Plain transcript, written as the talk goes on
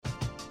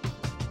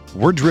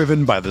We're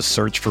driven by the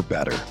search for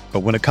better. But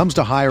when it comes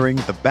to hiring,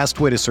 the best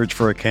way to search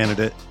for a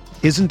candidate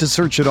isn't to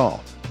search at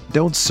all.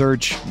 Don't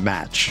search,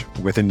 match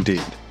with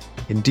Indeed.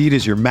 Indeed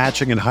is your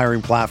matching and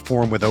hiring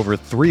platform with over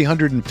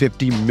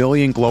 350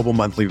 million global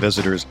monthly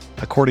visitors,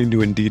 according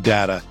to Indeed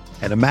data,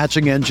 and a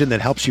matching engine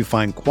that helps you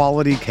find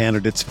quality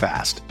candidates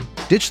fast.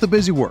 Ditch the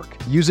busy work.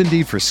 Use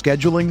Indeed for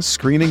scheduling,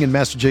 screening, and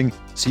messaging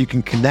so you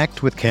can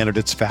connect with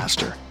candidates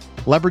faster.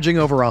 Leveraging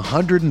over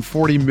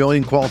 140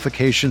 million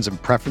qualifications and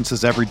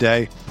preferences every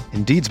day,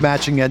 Indeed's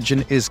matching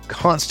engine is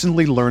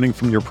constantly learning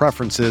from your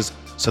preferences,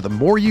 so the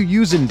more you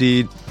use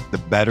Indeed, the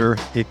better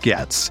it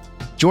gets.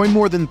 Join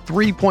more than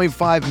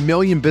 3.5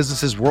 million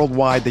businesses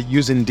worldwide that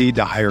use Indeed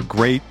to hire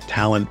great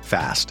talent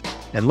fast.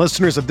 And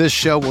listeners of this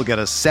show will get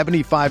a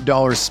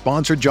 $75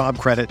 sponsored job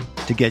credit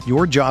to get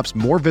your jobs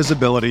more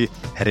visibility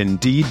at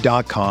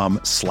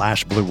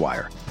Indeed.com/Blue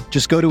Wire.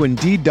 Just go to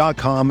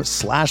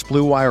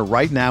Indeed.com/Blue Wire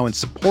right now and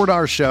support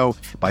our show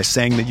by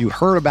saying that you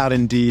heard about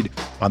Indeed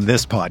on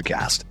this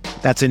podcast.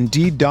 That's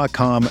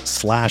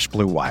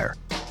Indeed.com/Blue Wire.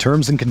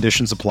 Terms and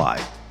conditions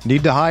apply.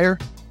 Need to hire?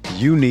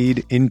 You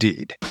need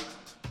Indeed.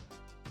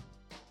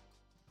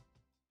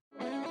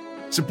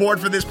 Support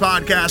for this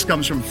podcast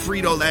comes from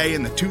Frito-Lay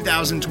and the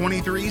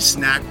 2023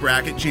 Snack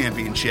Bracket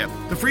Championship.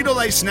 The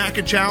Frito-Lay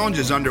Snack Challenge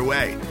is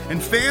underway,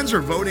 and fans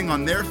are voting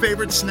on their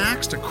favorite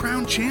snacks to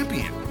crown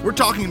champion. We're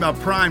talking about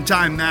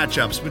prime-time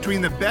matchups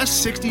between the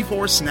best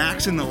 64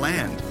 snacks in the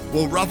land.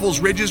 Will Ruffles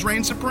Ridges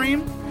reign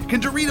supreme?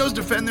 Can Doritos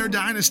defend their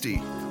dynasty?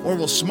 Or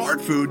will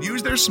Smart Food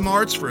use their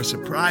smarts for a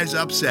surprise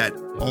upset?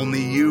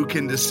 Only you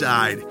can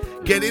decide.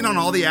 Get in on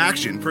all the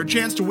action for a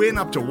chance to win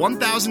up to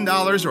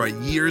 $1,000 or a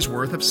year's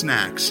worth of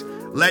snacks.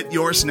 Let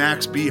your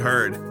snacks be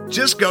heard.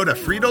 Just go to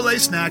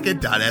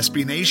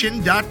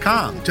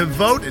fritolaysnacket.sbnation.com to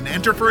vote and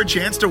enter for a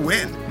chance to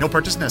win. No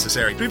purchase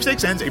necessary.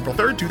 Sweepstakes ends April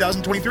 3rd,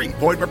 2023.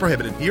 Void where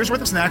prohibited. Year's worth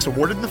of snacks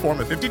awarded in the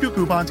form of 52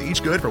 coupons,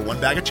 each good for one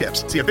bag of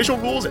chips. See official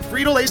rules at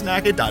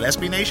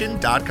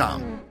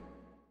fritolaysnacket.sbnation.com.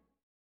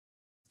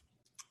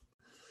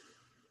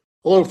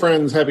 Hello,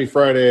 friends. Happy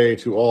Friday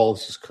to all.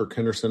 This is Kirk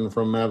Henderson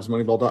from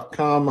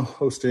MavsMoneyball.com,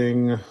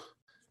 hosting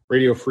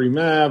Radio Free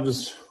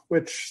Mavs,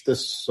 which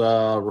this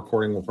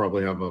recording will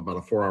probably have about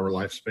a 4-hour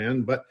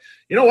lifespan. But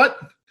you know what?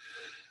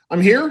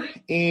 I'm here,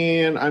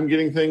 and I'm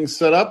getting things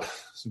set up.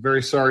 So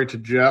very sorry to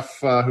Jeff,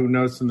 who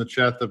notes in the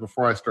chat that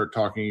before I start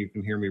talking, you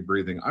can hear me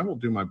breathing. I will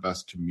do my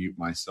best to mute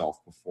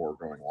myself before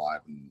going live.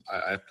 And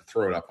I have to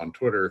throw it up on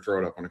Twitter,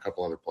 throw it up on a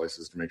couple other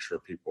places to make sure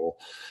people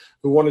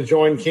who want to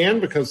join can,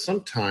 because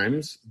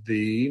sometimes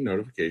the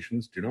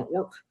notifications do not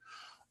work.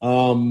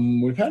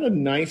 We've had a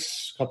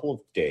nice couple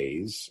of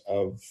days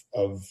of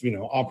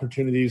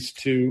opportunities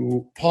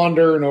to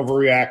ponder and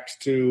overreact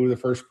to the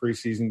first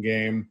preseason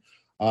game.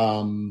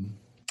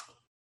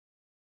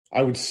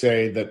 I would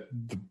say that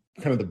the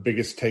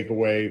biggest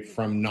takeaway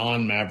from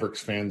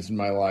non-Mavericks fans in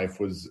my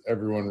life was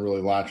everyone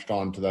really latched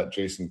on to that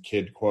Jason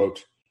Kidd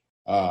quote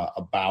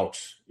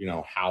about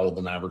how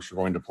the Mavericks are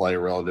going to play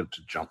relative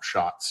to jump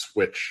shots,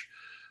 which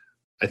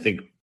I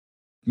think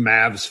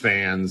Mavs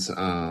fans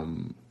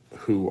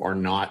who are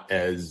not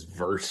as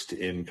versed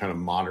in kind of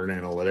modern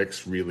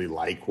analytics really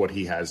like what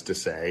he has to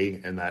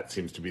say, and that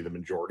seems to be the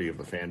majority of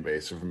the fan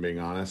base, if I'm being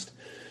honest.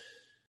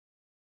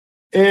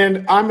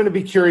 And I'm going to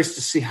be curious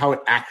to see how it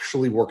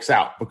actually works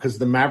out, because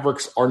the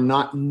Mavericks are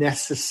not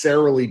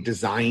necessarily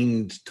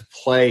designed to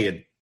play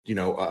a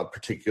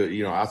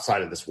particular,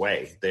 outside of this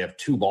way. They have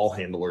two ball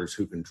handlers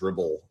who can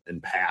dribble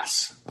and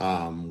pass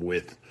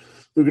with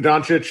Luka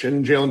Doncic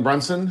and Jalen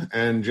Brunson.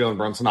 And Jalen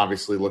Brunson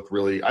obviously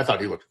I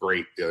thought he looked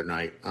great the other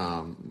night.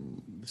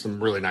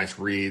 Some really nice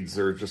reads.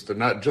 There's just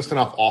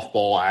enough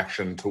off-ball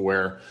action to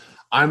where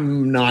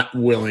I'm not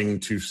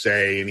willing to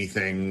say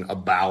anything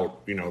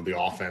about, the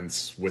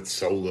offense with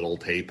so little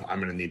tape. I'm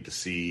going to need to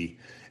see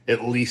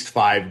at least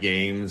 5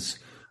 games.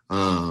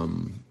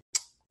 Other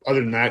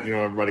than that,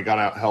 everybody got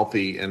out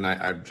healthy, and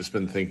I've just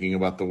been thinking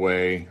about the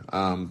way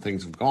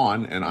things have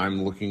gone, and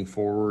I'm looking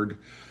forward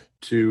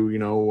to,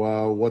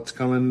 what's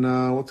coming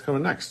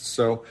next.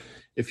 So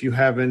if you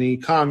have any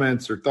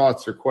comments or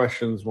thoughts or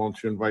questions,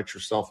 won't you invite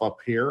yourself up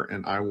here,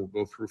 and I will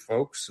go through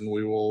folks, and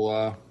we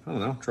will,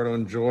 try to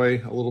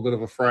enjoy a little bit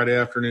of a Friday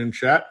afternoon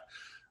chat,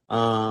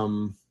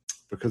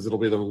 because it'll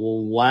be the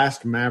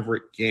last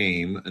Maverick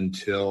game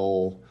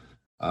until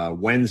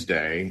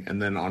Wednesday,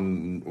 and then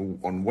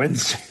on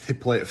Wednesday they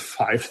play at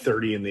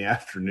 5:30 in the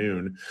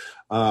afternoon,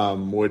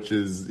 which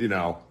is,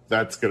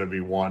 that's going to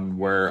be one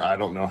where I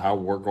don't know how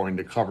we're going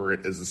to cover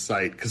it as a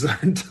site, because our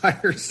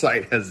entire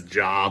site has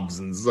jobs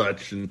and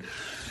such, and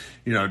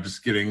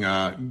just getting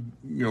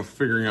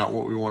figuring out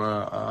what we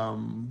want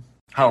to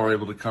how we're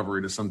able to cover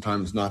it is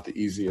sometimes not the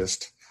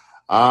easiest.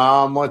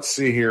 Let's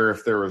see here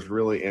if there was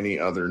really any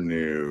other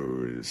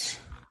news.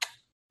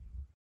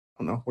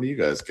 I don't know. What do you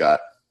guys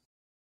got?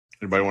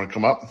 Anybody want to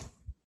come up?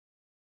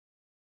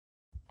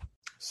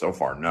 So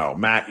far, no.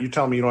 Matt, you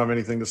tell me you don't have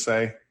anything to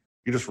say.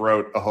 You just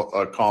wrote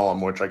a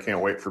column, which I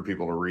can't wait for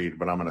people to read,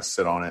 but I'm going to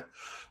sit on it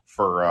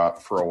for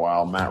a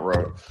while. Matt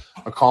wrote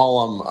a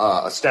column,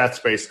 a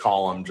stats-based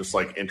column, just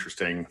like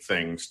interesting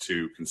things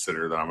to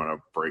consider that I'm going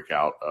to break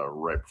out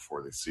right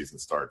before the season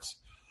starts.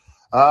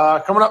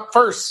 Coming up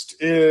first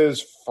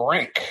is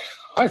Frank.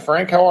 Hi,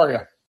 Frank. How are you?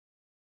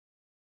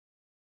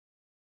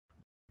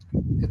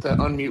 Hit that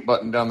unmute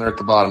button down there at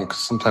the bottom because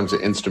sometimes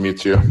it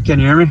insta-mutes you. Can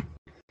you hear me?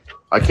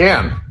 I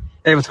can.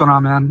 Hey, what's going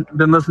on, man?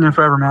 Been listening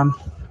forever, man.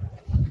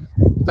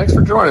 Thanks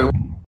for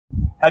joining.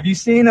 Have you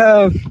seen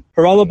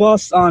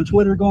Haralabos on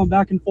Twitter going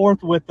back and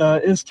forth with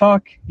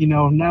Istok? You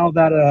know, now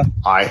that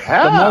I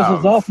have. The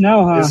muzzle's off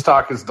now, huh?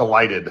 Istok is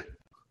delighted.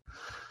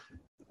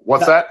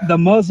 What's that? The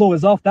muzzle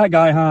is off that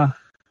guy, huh?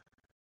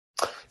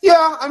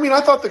 Yeah, I mean,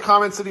 I thought the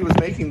comments that he was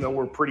making, though,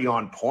 were pretty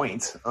on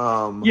point.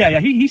 Yeah,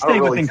 he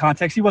stayed within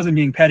context. He wasn't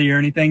being petty or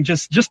anything.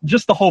 Just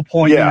the whole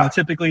point. Yeah. You know,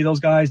 typically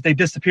those guys, they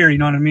disappear, you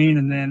know what I mean?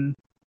 And then...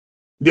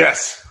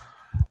 Yes.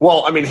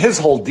 Well, I mean, his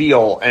whole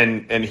deal,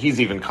 and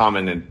he's even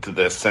commented to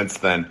this since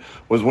then,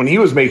 was when he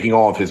was making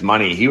all of his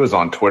money, he was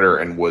on Twitter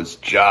and was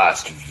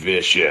just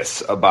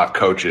vicious about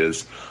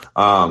coaches,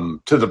 to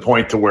the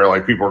point to where,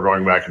 like, people are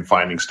going back and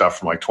finding stuff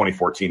from, like,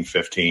 2014,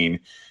 15.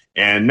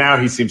 And now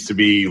he seems to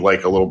be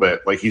like a little bit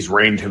like he's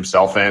reined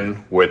himself in,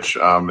 which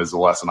is a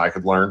lesson I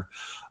could learn.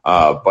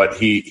 But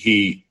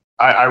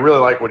I really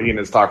like what he and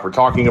his talk were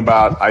talking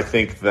about. I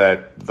think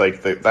that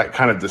like that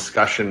kind of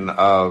discussion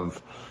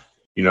of,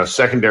 you know,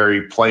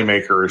 secondary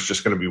playmaker is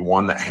just going to be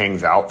one that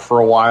hangs out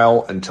for a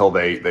while until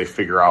they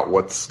figure out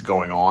what's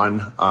going on.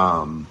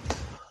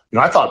 You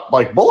know, I thought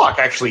like Bullock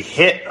actually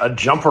hit a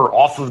jumper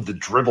off of the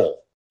dribble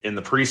in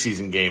the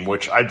preseason game,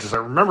 which I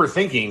remember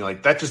thinking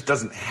like that just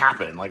doesn't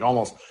happen. Like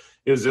almost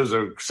it was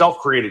a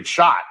self-created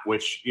shot,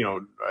 which, you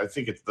know, I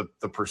think it's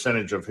the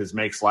percentage of his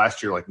makes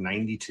last year, like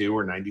 92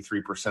 or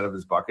 93% of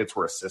his buckets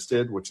were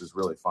assisted, which is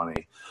really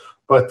funny.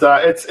 But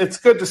it's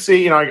good to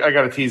see. You know, I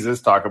got to tease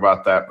this talk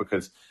about that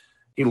because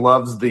he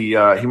loves he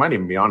might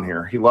even be on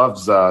here. He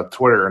loves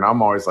Twitter, and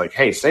I'm always like,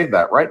 hey, save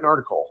that, write an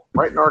article.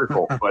 But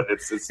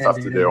it's tough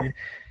to do.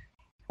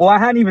 Well, I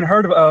hadn't even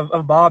heard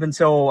of Bob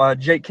until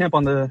Jake Kemp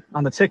on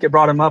the ticket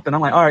brought him up, and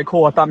I'm like, all right,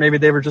 cool. I thought maybe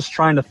they were just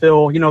trying to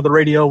fill, you know, the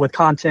radio with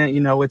content. You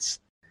know, it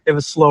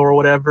was slow or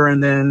whatever,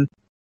 and then,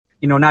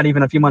 you know, not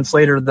even a few months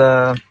later,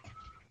 the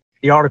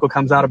article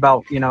comes out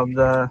about, you know,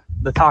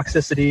 the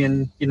toxicity,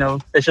 and, you know,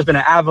 it's just been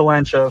an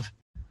avalanche of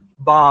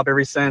Bob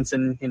ever since,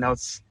 and, you know,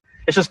 it's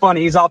just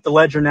funny. He's off the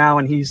ledger now,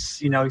 and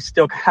he's, you know, he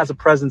still has a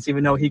presence,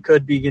 even though he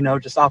could be, you know,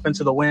 just off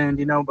into the wind,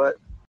 you know, but.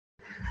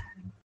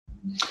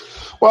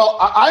 Well,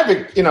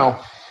 I've, you know,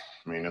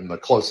 I mean, and the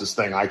closest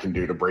thing I can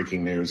do to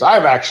breaking news,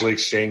 I've actually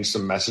exchanged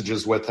some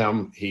messages with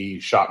him. He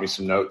shot me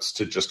some notes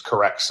to just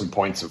correct some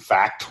points of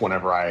fact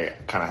whenever I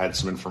kind of had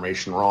some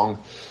information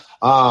wrong.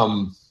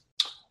 I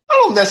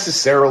don't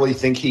necessarily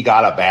think he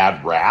got a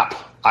bad rap.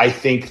 I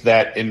think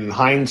that in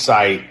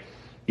hindsight,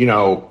 you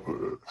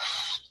know,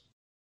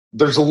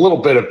 there's a little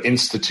bit of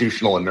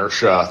institutional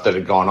inertia that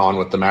had gone on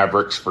with the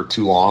Mavericks for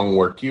too long,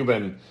 where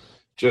Cuban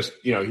just,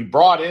 you know, he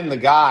brought in the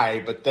guy,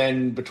 but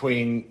then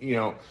between, you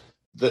know,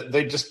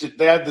 they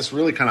had this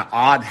really kind of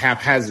odd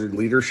haphazard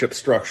leadership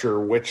structure,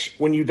 which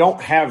when you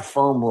don't have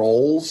firm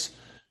roles,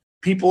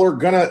 people are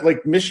going to,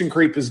 like, mission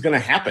creep is going to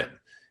happen.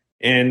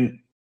 And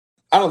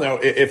I don't know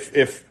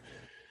if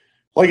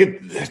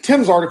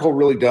Tim's article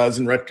really does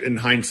in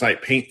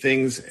hindsight paint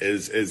things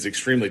as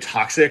extremely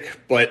toxic,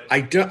 but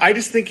I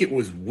just think it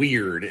was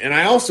weird. And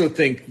I also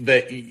think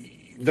that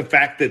the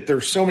fact that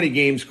there's so many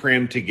games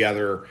crammed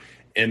together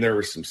and there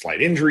were some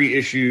slight injury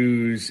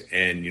issues,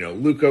 and, you know,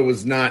 Luka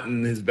was not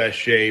in his best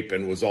shape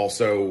and was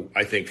also,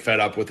 I think, fed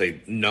up with a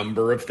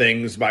number of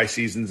things by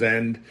season's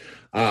end.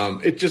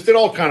 It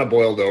all kind of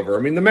boiled over.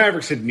 I mean, the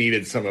Mavericks had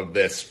needed some of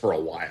this for a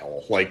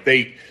while. Like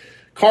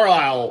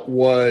Carlisle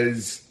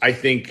was, I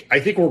think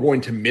we're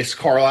going to miss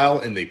Carlisle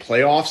in the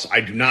playoffs.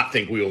 I do not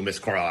think we will miss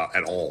Carlisle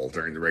at all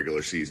during the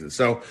regular season.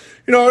 So,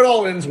 you know, it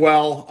all ends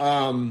well.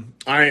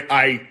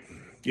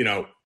 You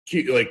know,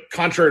 like,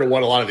 contrary to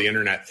what a lot of the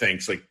internet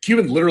thinks, like,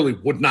 Cuban literally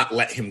would not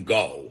let him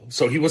go.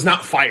 So he was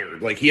not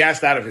fired. Like, he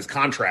asked out of his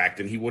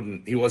contract and he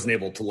wasn't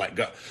able to let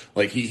go.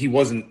 Like, he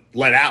wasn't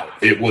let out.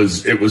 It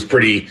was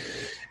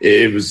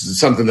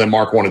something that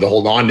Mark wanted to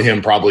hold on to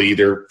him, probably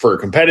either for a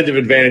competitive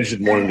advantage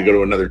and wanted to go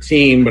to another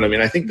team. But I mean,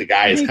 I think the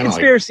guy is kind of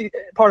conspiracy.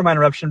 Pardon my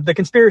interruption. The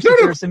conspiracy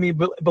theorist in me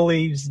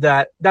believes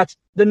that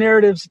the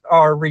narratives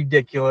are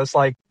ridiculous.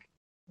 Like,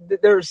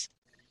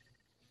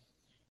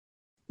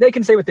 they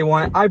can say what they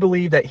want. I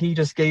believe that he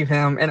just gave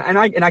him, and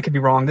I could be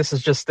wrong. This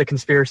is just the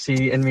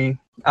conspiracy in me.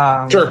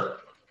 Sure.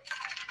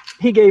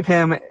 He gave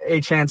him a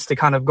chance to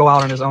kind of go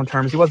out on his own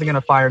terms. He wasn't going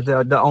to fire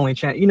the only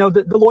chance. You know,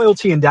 the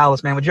loyalty in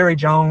Dallas, man, with Jerry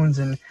Jones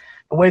and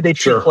the way they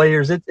treat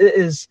players. It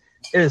is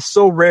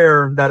so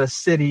rare that a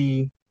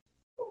city,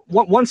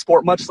 one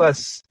sport, much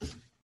less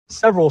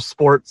several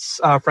sports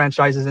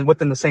franchises and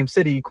within the same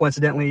city,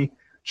 coincidentally,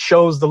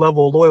 shows the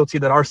level of loyalty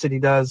that our city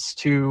does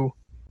to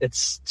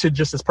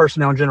just its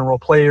personnel in general,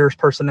 players,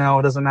 personnel,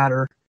 it doesn't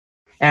matter.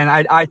 And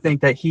I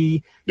think that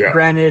he,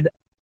 granted,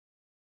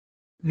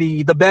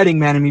 the betting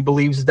man in me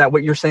believes that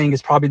what you're saying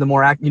is probably the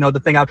more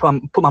the thing I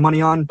put my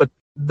money on. But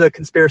the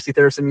conspiracy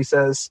theorist in me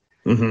says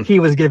he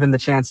was given the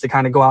chance to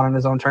kind of go out on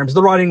his own terms.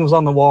 The writing was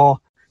on the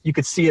wall. You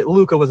could see it.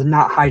 Luka was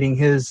not hiding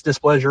his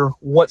displeasure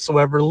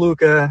whatsoever.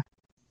 Luka,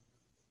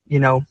 he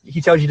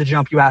tells you to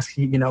jump. You ask,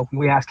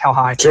 we ask how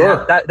high.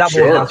 Sure. That boils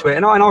down to it.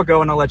 And I'll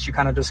go and I'll let you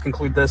kind of just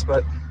conclude this.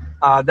 But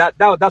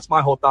that's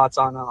my whole thoughts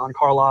on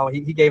Carlisle.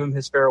 He gave him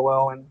his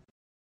farewell, and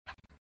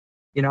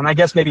and I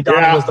guess maybe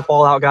Donnie was the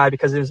fallout guy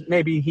because it was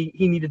maybe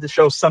he needed to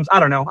show some.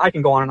 I don't know. I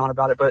can go on and on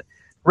about it, but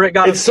Rick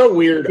got. It's so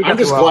weird. I'm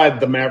just glad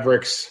the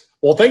Mavericks.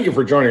 Well, thank you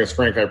for joining us,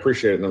 Frank. I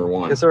appreciate it. Number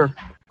one. Yes, sir.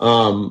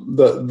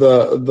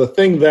 The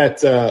thing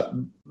that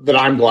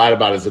I'm glad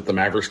about is that the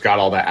Mavericks got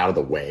all that out of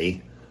the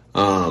way.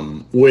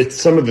 With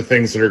some of the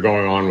things that are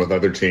going on with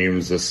other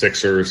teams, the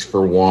Sixers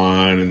for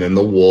one, and then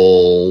the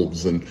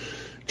Wolves, and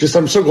just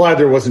I'm so glad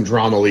there wasn't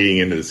drama leading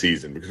into the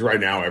season because right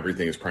now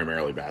everything is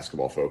primarily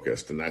basketball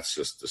focused, and that's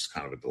just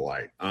kind of a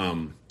delight.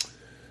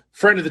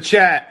 Friend of the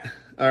chat,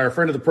 or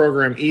friend of the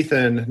program,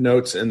 Ethan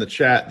notes in the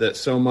chat that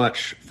so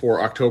much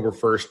for October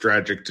 1st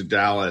tragic to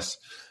Dallas.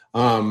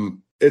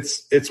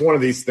 It's one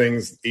of these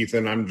things,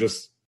 Ethan.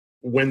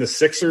 When the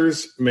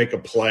Sixers make a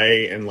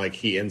play and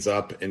he ends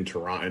up in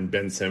Toronto and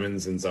Ben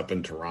Simmons ends up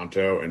in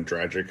Toronto and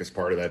Dragic is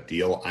part of that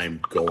deal,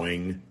 I'm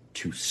going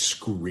to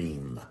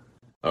scream.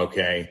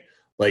 Okay.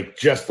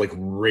 Just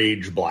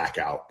rage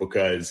blackout,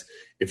 because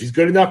if he's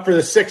good enough for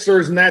the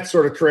Sixers and that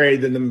sort of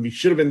trade, then he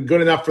should have been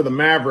good enough for the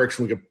Mavericks.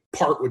 And we could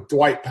part with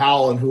Dwight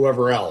Powell and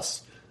whoever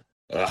else.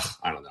 I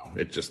don't know.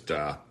 It just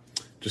kind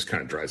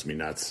of drives me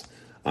nuts.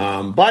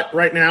 But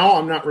right now,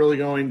 I'm not really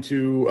going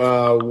to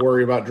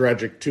worry about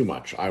Dragic too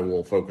much. I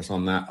will focus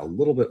on that a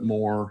little bit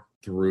more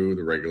through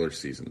the regular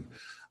season.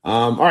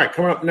 All right,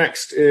 coming up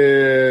next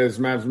is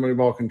Mavs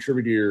Moneyball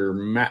contributor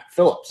Matt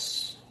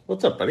Phillips.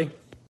 What's up, buddy?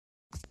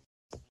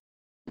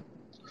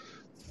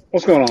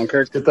 What's going on,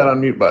 Kirk? Hit that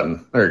unmute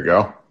button. There you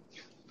go.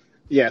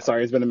 Yeah,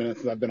 sorry. It's been a minute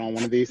since I've been on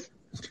one of these.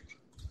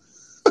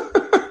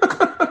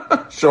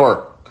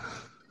 Sure.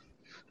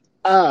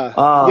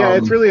 Yeah,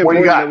 it's really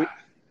important. What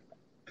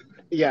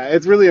you got?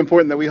 It's really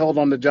important that we hold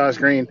on to Josh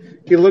Green.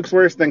 He looks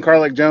worse than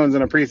Carlick Jones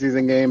in a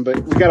preseason game,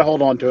 but we got to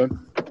hold on to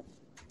him.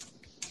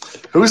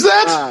 Who's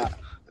that?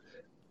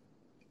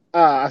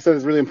 I said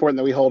it's really important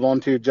that we hold on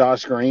to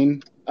Josh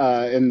Green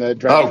in the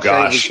draft. Oh,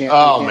 gosh. We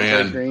can't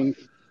man. Green.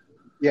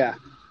 Yeah.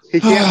 He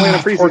can't win a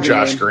preseason Poor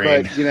Josh game,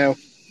 Green. But,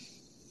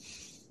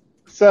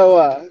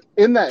 So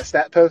in that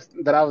stat post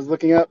that I was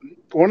looking up,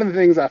 one of the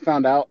things I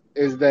found out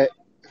is that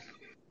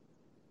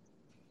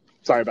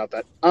 – sorry about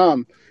that.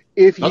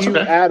 If you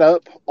add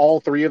up all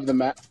three of the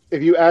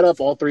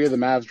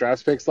Mavs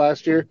draft picks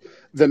last year,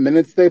 the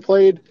minutes they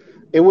played,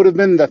 it would have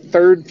been the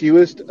third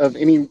fewest of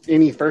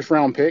any first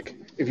round pick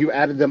if you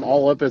added them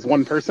all up as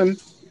one person.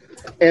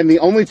 And the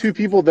only two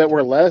people that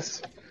were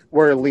less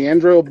were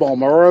Leandro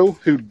Balmoro,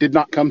 who did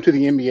not come to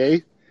the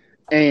NBA,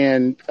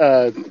 and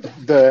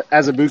the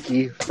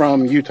Azubuike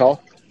from Utah.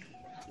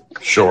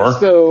 Sure.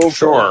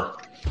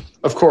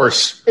 Of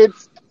course.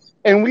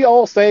 And we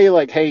all say,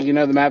 hey, the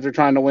Mavs are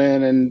trying to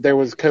win, and there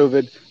was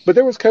COVID. But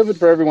there was COVID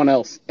for everyone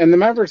else. And the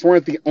Mavericks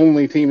weren't the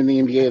only team in the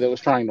NBA that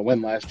was trying to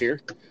win last year.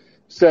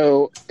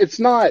 So it's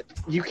not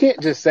 – you can't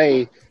just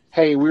say,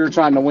 hey, we were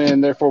trying to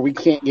win, therefore we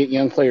can't get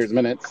young players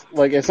minutes.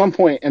 At some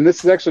point – and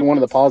this is actually one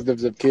of the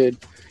positives of Kidd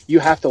 – you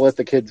have to let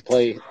the kids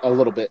play a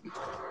little bit.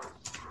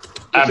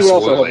 Absolutely. It would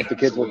also help if the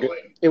kids were good.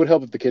 It would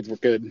help if the kids were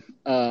good,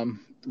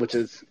 which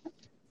is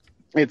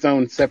its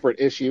own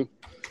separate issue.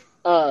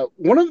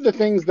 One of the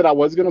things that I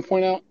was going to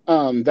point out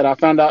that I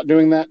found out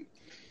doing that,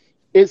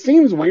 it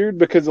seems weird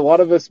because a lot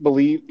of us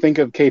think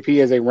of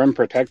KP as a rim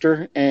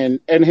protector,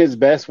 and his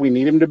best we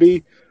need him to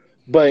be.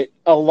 But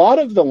a lot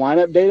of the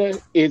lineup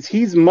data is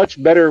he's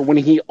much better when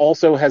he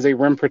also has a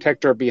rim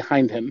protector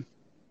behind him.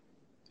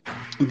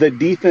 The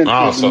defense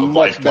is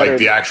much better.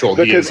 The actual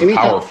he is a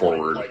power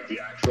forward.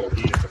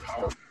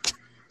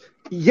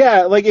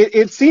 Yeah,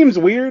 it seems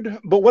weird,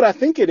 but what I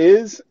think it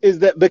is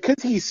that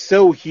because he's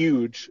so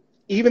huge,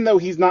 even though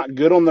he's not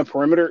good on the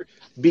perimeter,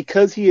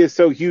 because he is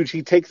so huge,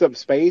 he takes up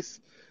space.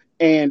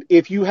 And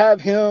if you have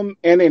him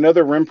and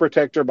another rim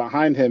protector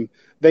behind him,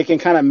 they can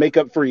kind of make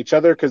up for each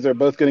other because they're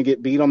both going to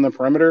get beat on the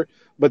perimeter,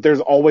 but there's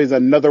always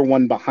another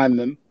one behind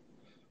them.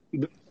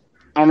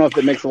 I don't know if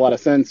that makes a lot of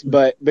sense,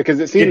 but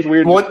because it seems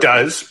weird. Well, it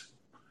does.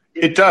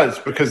 It does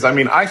because,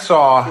 I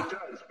saw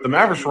the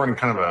Mavericks running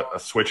kind of a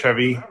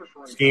switch-heavy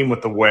scheme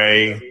with the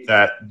way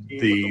that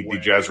the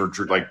Jazz were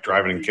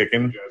driving and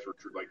kicking.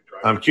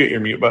 Cue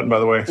your mute button, by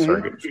the way.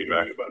 Sorry, getting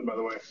feedback.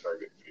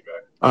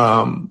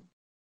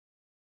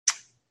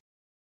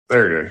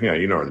 There you go. Yeah,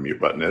 you know where the mute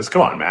button is.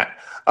 Come on, Matt.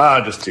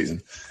 Just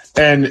teasing.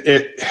 And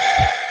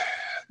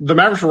the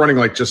Mavericks were running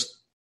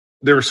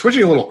they were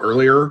switching a little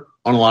earlier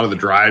on a lot of the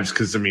drives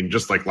because,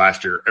 just like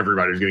last year,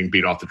 everybody was getting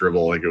beat off the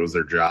dribble like it was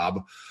their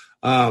job.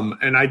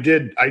 And I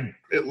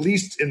at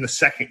least in the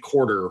second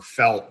quarter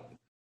felt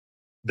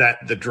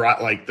that the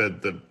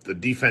the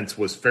defense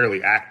was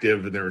fairly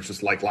active and there was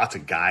just lots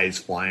of guys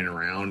flying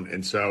around.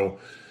 And so,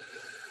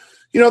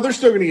 They're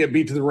still going to get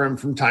beat to the rim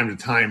from time to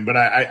time, but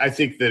I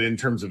think that in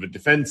terms of a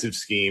defensive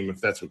scheme, if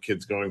that's what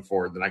Kidd's going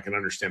for, then I can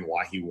understand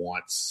why he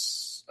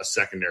wants a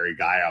secondary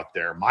guy out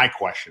there. My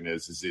question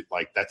is it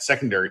like that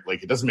secondary,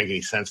 like it doesn't make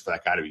any sense for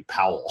that guy to be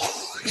Powell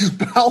because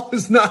Powell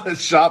is not a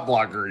shot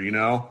blocker,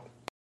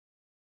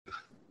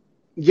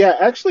 Yeah,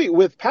 actually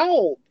with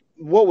Powell,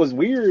 what was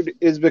weird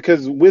is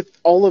because with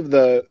all of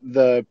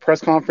the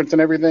press conference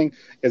and everything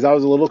is I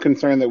was a little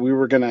concerned that we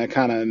were going to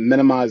kind of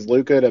minimize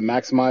Luka to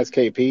maximize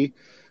KP.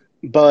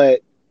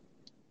 But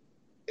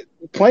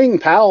playing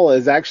Powell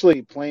is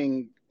actually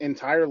playing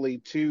entirely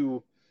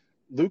to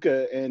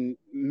Luka and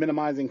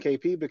minimizing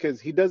KP because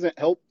he doesn't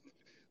help.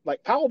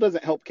 Like Powell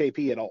doesn't help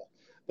KP at all.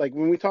 Like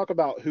when we talk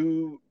about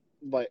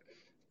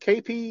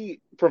KP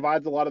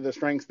provides a lot of the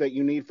strengths that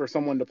you need for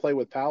someone to play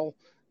with Powell,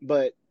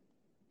 but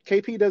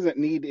KP doesn't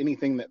need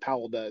anything that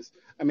Powell does.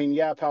 I mean,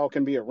 yeah, Powell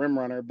can be a rim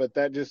runner, but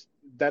that's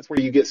where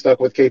you get stuck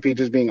with KP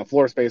just being a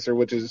floor spacer,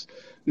 which is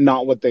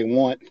not what they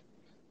want.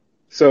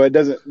 So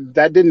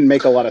that didn't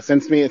make a lot of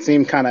sense to me. It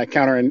seemed kind of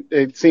counter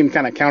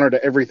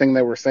to everything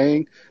they were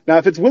saying. Now,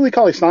 if it's Willie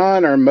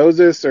Cauley-Stein or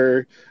Moses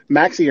or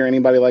Maxey or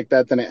anybody like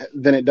that, then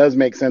it does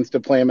make sense to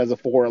play him as a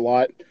 4 a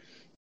lot.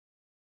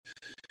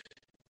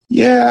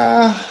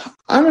 Yeah,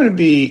 part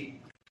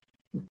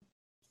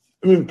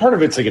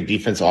of it's like a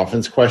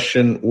defense-offense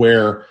question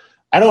where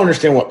I don't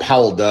understand what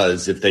Powell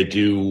does if they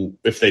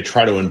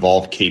try to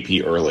involve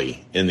KP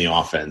early in the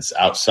offense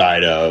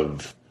outside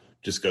of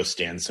just go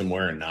stand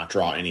somewhere and not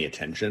draw any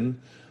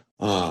attention.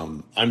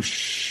 I'm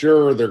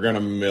sure they're going to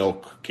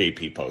milk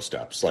KP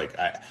post-ups. Like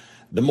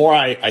the more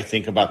I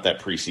think about that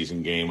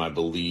preseason game, I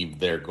believe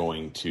they're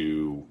going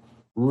to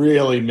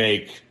really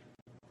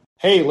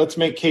let's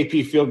make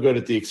KP feel good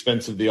at the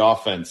expense of the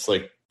offense.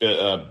 Like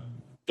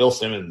Bill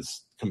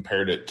Simmons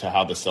compared it to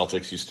how the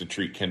Celtics used to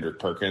treat Kendrick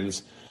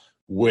Perkins,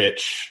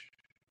 which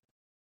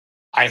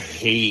I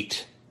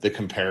hate the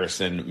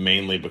comparison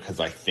mainly because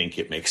I think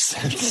it makes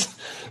sense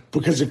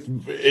because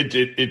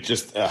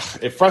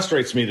it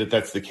frustrates me that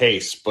that's the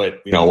case,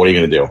 but what are you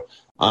going to do?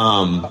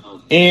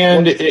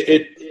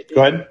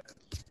 Go ahead.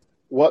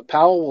 What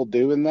Powell will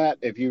do in that,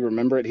 if you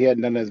remember it, he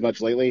hadn't done it as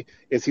much lately,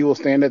 is he will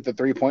stand at the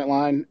 3-point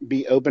line,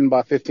 be open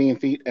by 15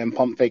 feet and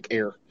pump fake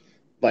air.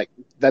 Like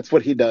that's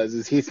what he does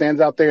is he stands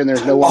out there and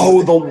there's no one.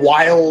 Oh,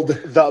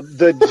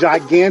 the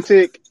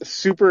gigantic,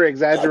 super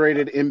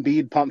exaggerated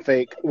Embiid pump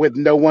fake with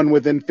no one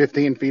within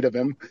 15 feet of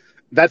him.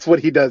 That's what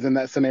he does in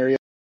that scenario.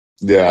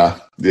 Yeah.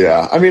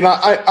 I mean,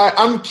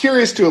 I'm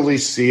curious to at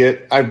least see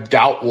it. I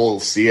doubt we'll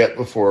see it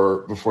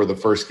before the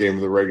first game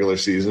of the regular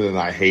season, and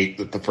I hate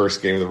that the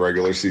first game of the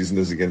regular season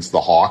is against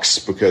the Hawks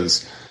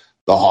because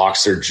the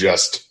Hawks are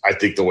just. I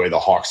think the way the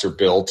Hawks are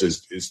built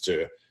is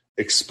to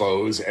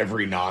expose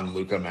every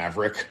non-Luka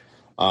Maverick.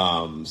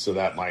 So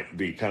that might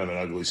be kind of an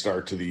ugly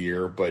start to the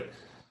year, but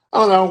I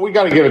don't know. We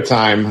got to give it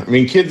time. I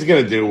mean, Kidd's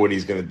going to do what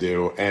he's going to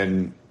do.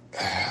 And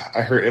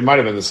I heard it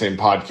might've been the same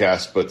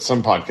podcast, but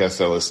some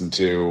podcasts I listened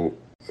to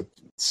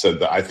said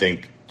that I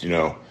think,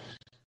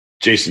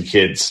 Jason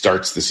Kidd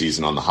starts the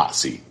season on the hot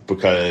seat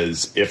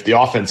because if the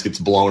offense gets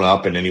blown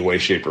up in any way,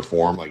 shape or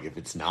form, like if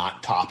it's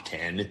not top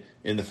 10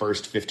 in the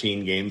first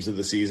 15 games of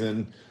the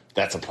season,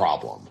 that's a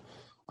problem.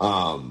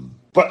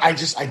 But I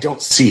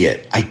don't see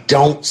it. I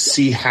don't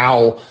see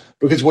how,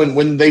 because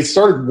when they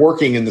started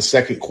working in the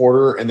second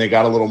quarter and they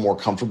got a little more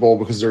comfortable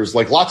because there's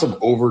like lots of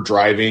over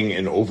driving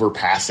and over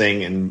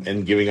passing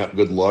and giving up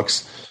good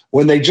looks.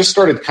 When they just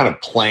started kind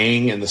of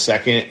playing in the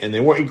second and they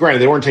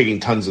weren't taking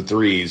tons of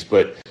threes,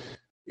 but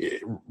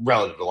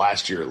relative to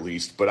last year at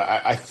least. But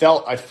I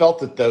felt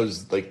that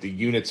those like the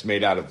units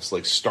made out of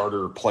like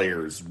starter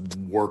players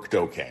worked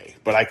okay,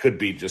 but I could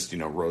be just,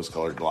 rose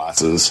colored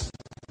glasses.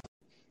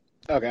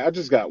 Okay, I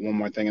just got one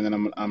more thing, and then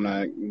I'm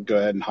gonna go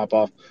ahead and hop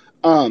off.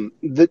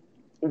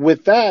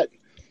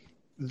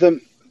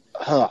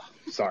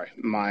 Sorry,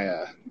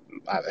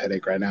 I have a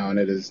headache right now, and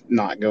it is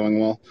not going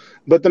well.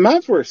 But the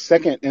Mavs were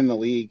second in the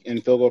league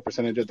in field goal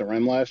percentage at the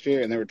rim last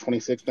year, and they were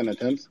 26th in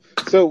attempts.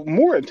 So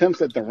more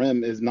attempts at the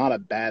rim is not a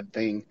bad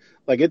thing.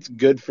 Like, it's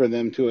good for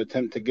them to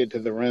attempt to get to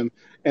the rim.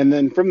 And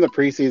then from the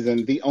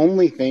preseason, the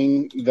only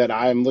thing that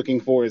I'm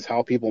looking for is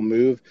how people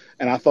move.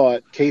 And I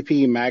thought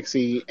KP,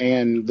 Maxey,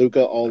 and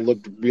Luka all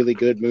looked really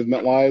good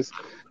movement-wise.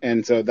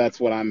 And so that's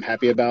what I'm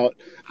happy about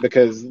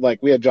because,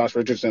 like, we had Josh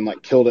Richardson,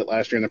 like, killed it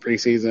last year in the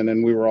preseason,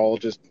 and we were all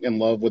just in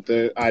love with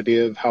the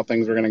idea of how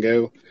things were going to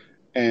go.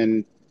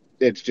 And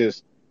it's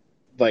just,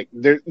 like,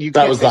 that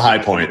was the high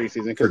point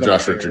for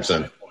Josh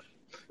Richardson.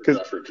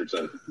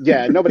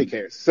 Yeah, nobody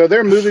cares. So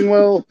they're moving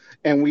well,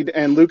 and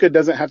Luka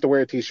doesn't have to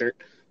wear a T-shirt.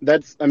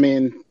 That's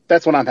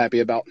what I'm happy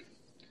about.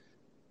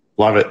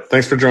 Love it.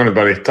 Thanks for joining,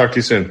 buddy. Talk to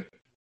you soon.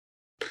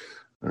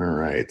 All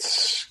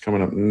right,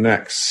 coming up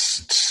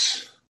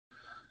next.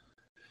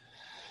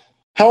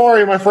 How are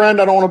you, my friend?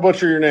 I don't want to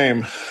butcher your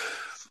name.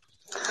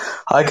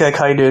 Hi, Kek.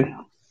 How you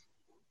doing?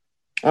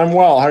 I'm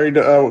well. How are you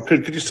doing?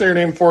 Could you say your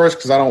name for us?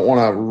 Because I don't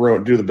want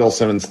to do the Bill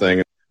Simmons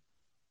thing.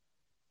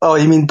 Oh,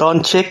 you mean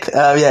Doncic?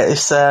 Yeah,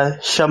 it's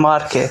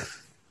Shamarke.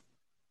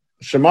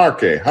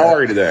 Shamarke, how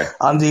are you today?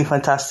 I'm doing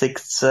fantastic.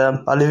 It's,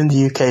 I live in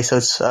the UK, so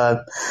it's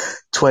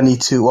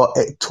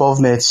 12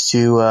 minutes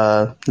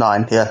to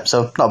 9. Yeah,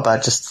 so not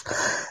bad. Just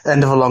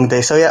end of a long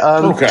day. So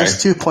yeah,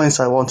 just 2 points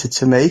I wanted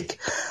to make.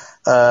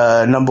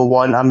 Number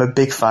one, I'm a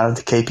big fan of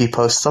the KP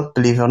post-up,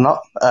 believe it or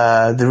not.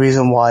 The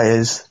reason why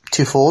is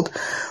twofold.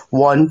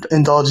 One,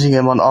 indulging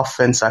him on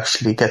offense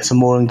actually gets him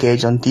more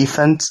engaged on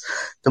defense.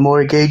 The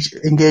more engaged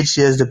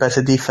he is, the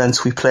better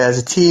defense we play as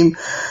a team.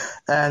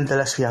 And the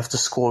less we have to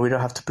score. We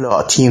don't have to blow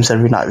out teams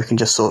every night. We can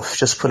just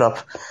put up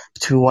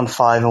between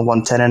 1-5 and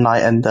 1-10 a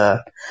night and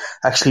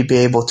actually be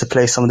able to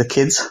play some of the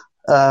kids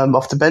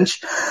off the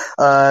bench.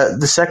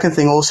 The second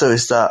thing also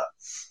is that,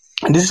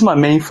 and this is my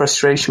main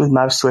frustration with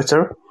Mavs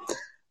Twitter,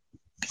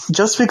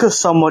 just because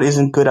someone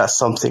isn't good at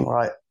something,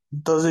 right,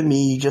 doesn't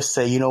mean you just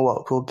say, you know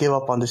what, we'll give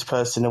up on this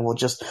person and we'll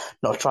just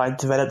not try and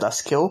develop that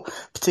skill,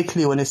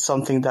 particularly when it's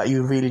something that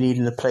you really need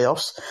in the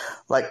playoffs.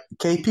 Like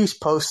KP's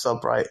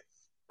post-up, right,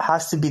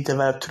 has to be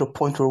developed to the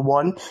point where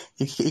one,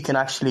 he can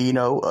actually,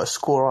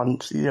 score on,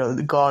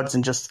 the guards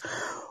and just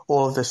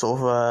all of the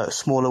sort of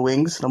smaller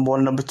wings. Number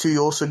one. Number two,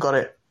 you also got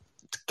to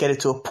get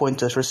it to a point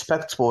that's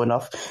respectable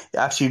enough. It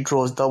actually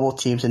draws double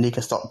teams and he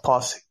can start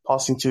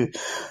passing to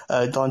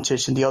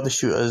Doncic and the other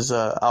shooters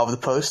out of the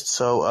post.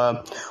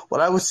 So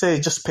what I would say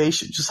is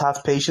just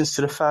have patience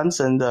to the fans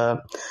and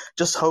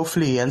just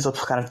hopefully he ends up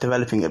kind of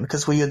developing it,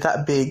 because when you're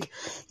that big,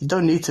 you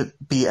don't need to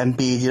be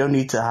Embiid, you don't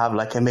need to have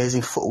like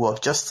amazing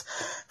footwork. Just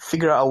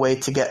figure out a way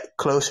to get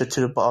closer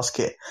to the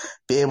basket,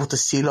 be able to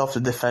seal off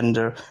the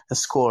defender and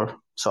score.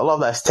 So a lot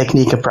of that is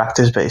technique and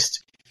practice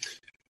based.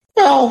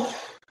 Well,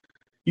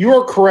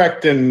 you're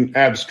correct in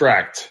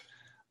abstract.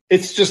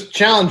 It's just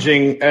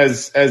challenging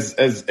as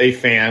a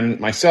fan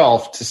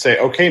myself to say,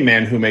 okay,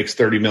 man who makes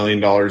 $30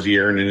 million a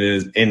year and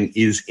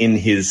is in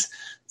his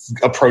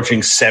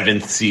approaching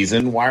 7th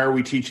season, why are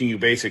we teaching you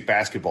basic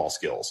basketball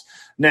skills?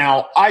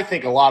 Now, I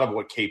think a lot of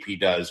what KP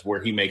does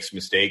where he makes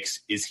mistakes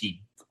is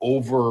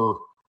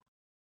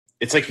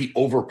it's like he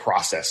over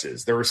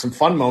processes. There were some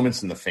fun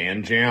moments in the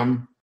fan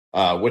jam,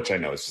 which I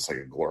know is just like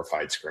a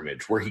glorified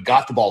scrimmage, where he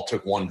got the ball,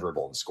 took one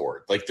dribble and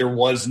scored. Like there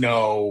was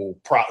no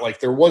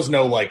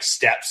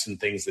steps and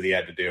things that he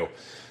had to do.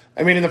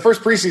 I mean, in the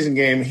first preseason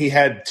game, he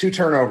had 2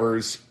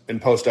 turnovers in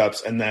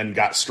post-ups and then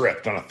got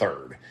stripped on a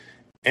third.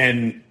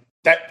 And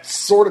that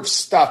sort of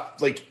stuff,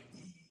 like,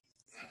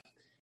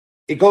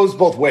 it goes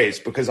both ways,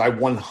 because I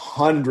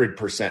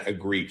 100%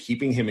 agree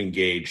keeping him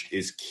engaged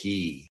is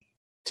key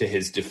to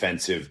his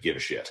defensive give a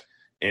shit.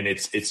 And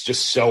it's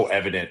just so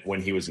evident when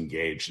he was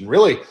engaged. And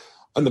really,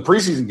 in the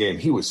preseason game,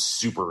 he was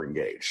super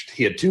engaged.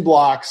 He had 2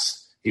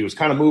 blocks. He was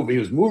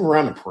moving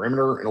around the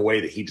perimeter in a way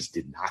that he just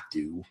did not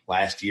do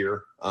last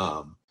year.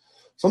 So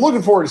I'm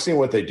looking forward to seeing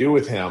what they do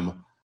with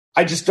him.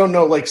 I just don't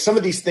know, like, some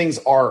of these things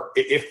are,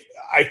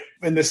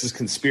 and this is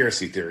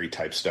conspiracy theory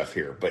type stuff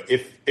here, but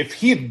if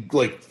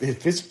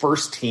his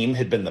first team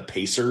had been the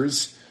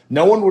Pacers,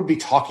 no one would be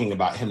talking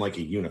about him like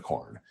a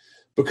unicorn.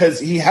 Because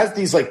he has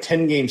these like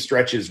 10-game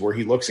stretches where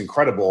he looks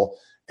incredible,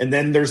 and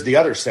then there's the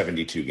other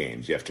 72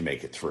 games you have to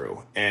make it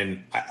through.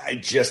 And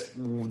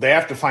they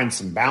have to find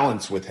some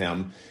balance with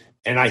him.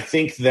 And I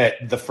think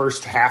that the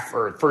first half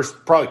or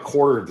first probably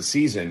quarter of the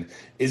season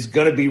is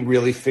going to be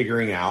really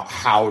figuring out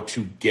how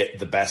to get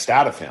the best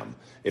out of him.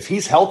 If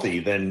he's healthy,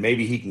 then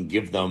maybe he can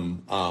give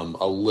them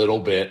a little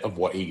bit of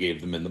what he gave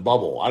them in the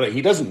bubble.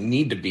 He doesn't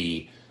need to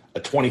be a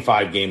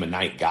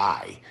 25-game-a-night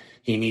guy.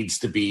 He needs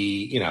to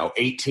be,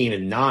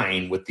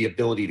 18-9 with the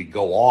ability to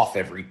go off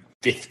every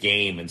 5th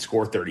game and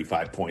score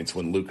 35 points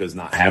when Luka's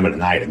not having a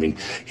night. I mean,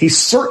 he's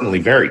certainly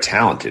very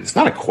talented. It's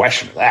not a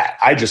question of that.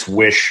 I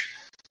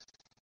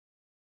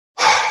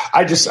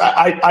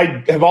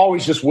have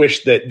always just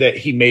wished that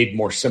he made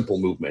more simple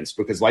movements,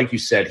 because like you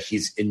said,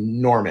 he's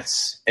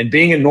enormous, and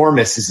being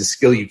enormous is a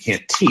skill you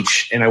can't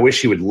teach. And I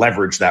wish he would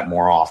leverage that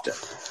more often.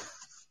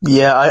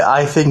 Yeah,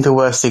 I think the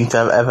worst thing to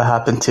have ever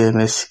happened to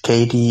him is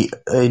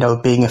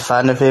KD, being a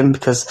fan of him,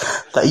 because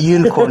that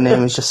unicorn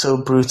name is just so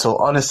brutal.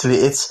 Honestly,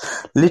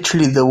 it's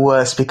literally the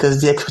worst, because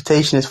the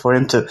expectation is for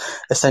him to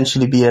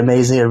essentially be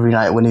amazing every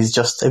night when he's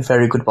just a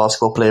very good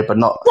basketball player, but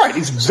not. Right,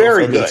 he's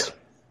very good.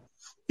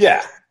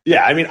 Yeah.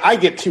 I mean, I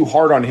get too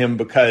hard on him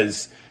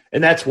because,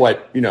 and that's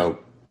what,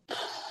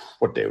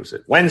 what day was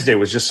it? Wednesday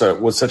was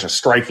such a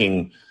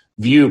striking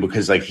view,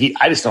 because I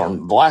just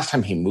don't, the last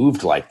time he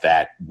moved like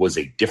that was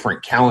a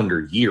different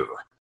calendar year.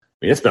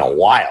 I mean, it's been a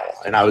while,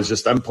 and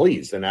I'm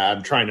pleased, and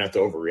I'm trying not to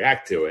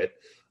overreact to it.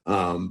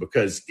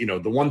 Because,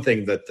 the one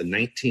thing that the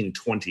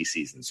 1920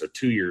 season, so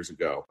 2 years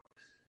ago,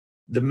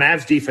 the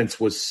Mavs defense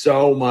was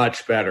so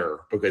much better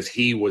because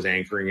he was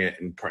anchoring it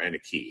and a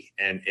key.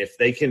 And if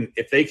they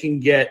can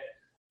get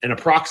an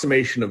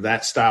approximation of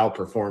that style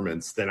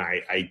performance, then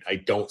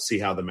I don't see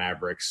how the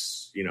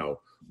Mavericks,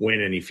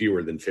 win any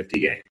fewer than 50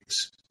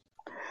 games.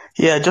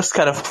 Yeah, just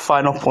kind of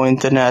final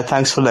point, and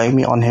thanks for letting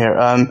me on here.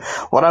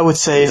 What I would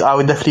say is I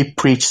would definitely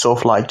preach sort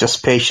of like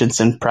just patience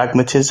and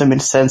pragmatism, in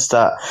the sense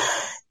that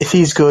if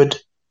he's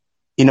good,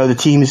 the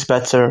team is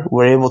better.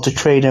 We're able to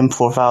trade him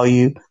for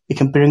value. We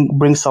can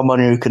bring someone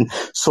who can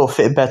sort of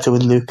fit better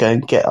with Luka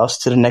and get us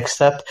to the next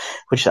step,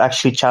 which is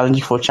actually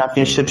challenging for a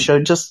championship. So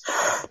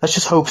let's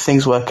just hope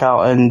things work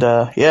out. And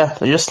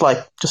just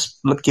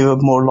give it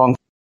more long.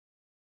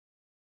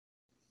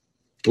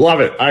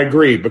 Love it. I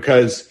agree,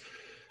 because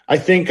I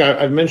think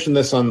I've mentioned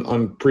this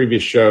on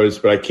previous shows,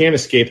 but I can't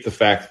escape the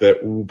fact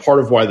that part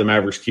of why the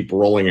Mavericks keep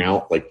rolling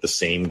out like the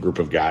same group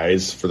of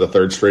guys for the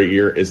third straight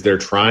year is they're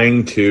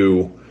trying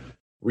to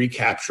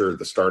recapture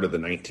the start of the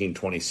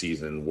 1920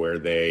 season where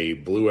they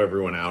blew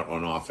everyone out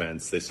on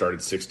offense. They started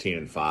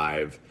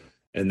 16-5,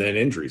 and then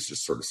injuries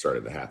just sort of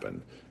started to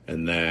happen.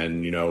 And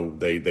then,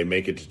 they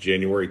make it to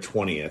January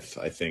 20th,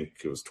 I think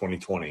it was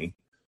 2020.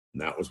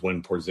 And that was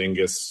when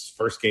Porzingis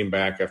first came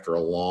back after a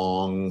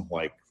long,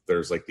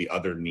 there's the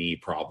other knee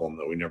problem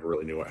that we never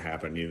really knew what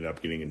happened. He ended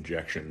up getting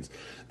injections.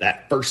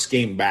 That first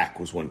game back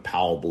was when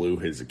Powell blew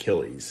his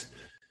Achilles.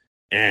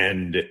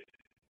 And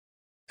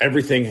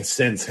everything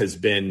since has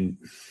been,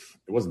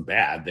 it wasn't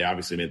bad. They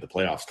obviously made the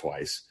playoffs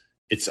twice.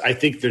 I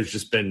think there's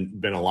just been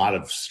a lot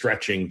of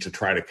stretching to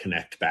try to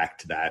connect back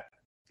to that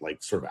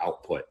sort of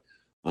output.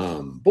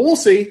 But we'll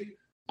see.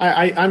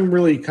 I'm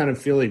really kind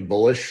of feeling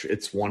bullish.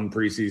 It's one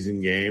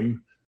preseason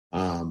game.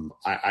 I'm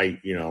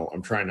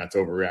trying not to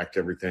overreact to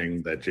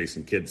everything that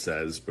Jason Kidd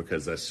says,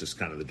 because that's just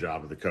kind of the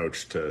job of the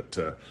coach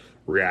to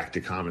react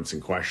to comments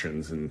and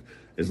questions. And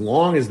as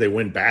long as they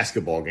win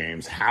basketball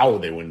games, how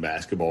they win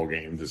basketball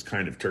games is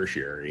kind of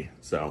tertiary.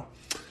 So,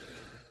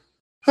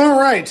 all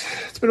right.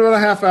 It's been about a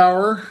half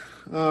hour.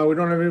 We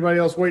don't have anybody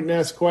else waiting to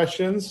ask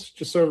questions.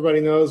 Just so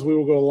everybody knows, we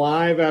will go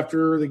live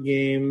after the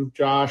game.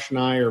 Josh and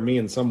I, or me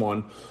and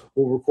someone,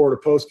 will record a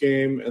post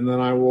game, and then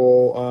I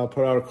will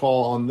put out a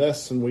call on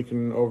this, and we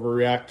can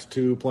overreact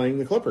to playing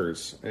the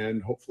Clippers.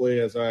 And hopefully,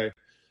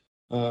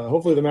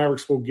 hopefully the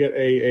Mavericks will get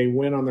a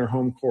win on their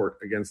home court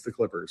against the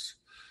Clippers.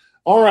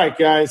 All right,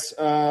 guys.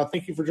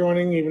 Thank you for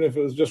joining, even if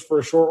it was just for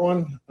a short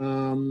one.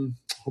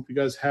 Hope you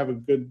guys have a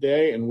good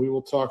day, and we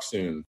will talk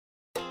soon.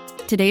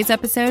 Today's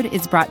episode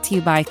is brought to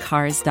you by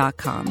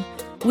Cars.com.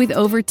 With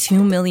over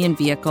 2 million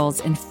vehicles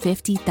and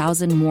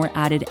 50,000 more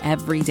added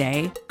every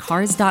day,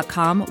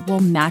 Cars.com will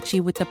match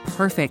you with the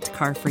perfect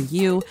car for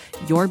you,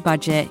 your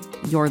budget,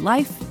 your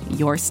life,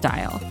 your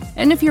style.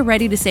 And if you're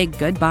ready to say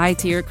goodbye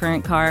to your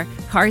current car,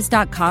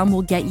 Cars.com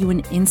will get you an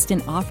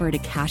instant offer to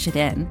cash it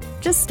in.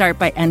 Just start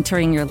by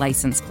entering your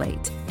license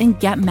plate and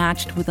get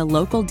matched with a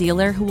local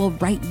dealer who will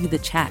write you the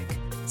check.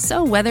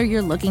 So whether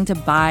you're looking to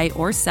buy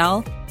or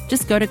sell,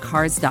 just go to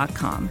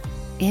Cars.com.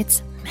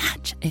 It's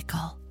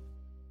magical.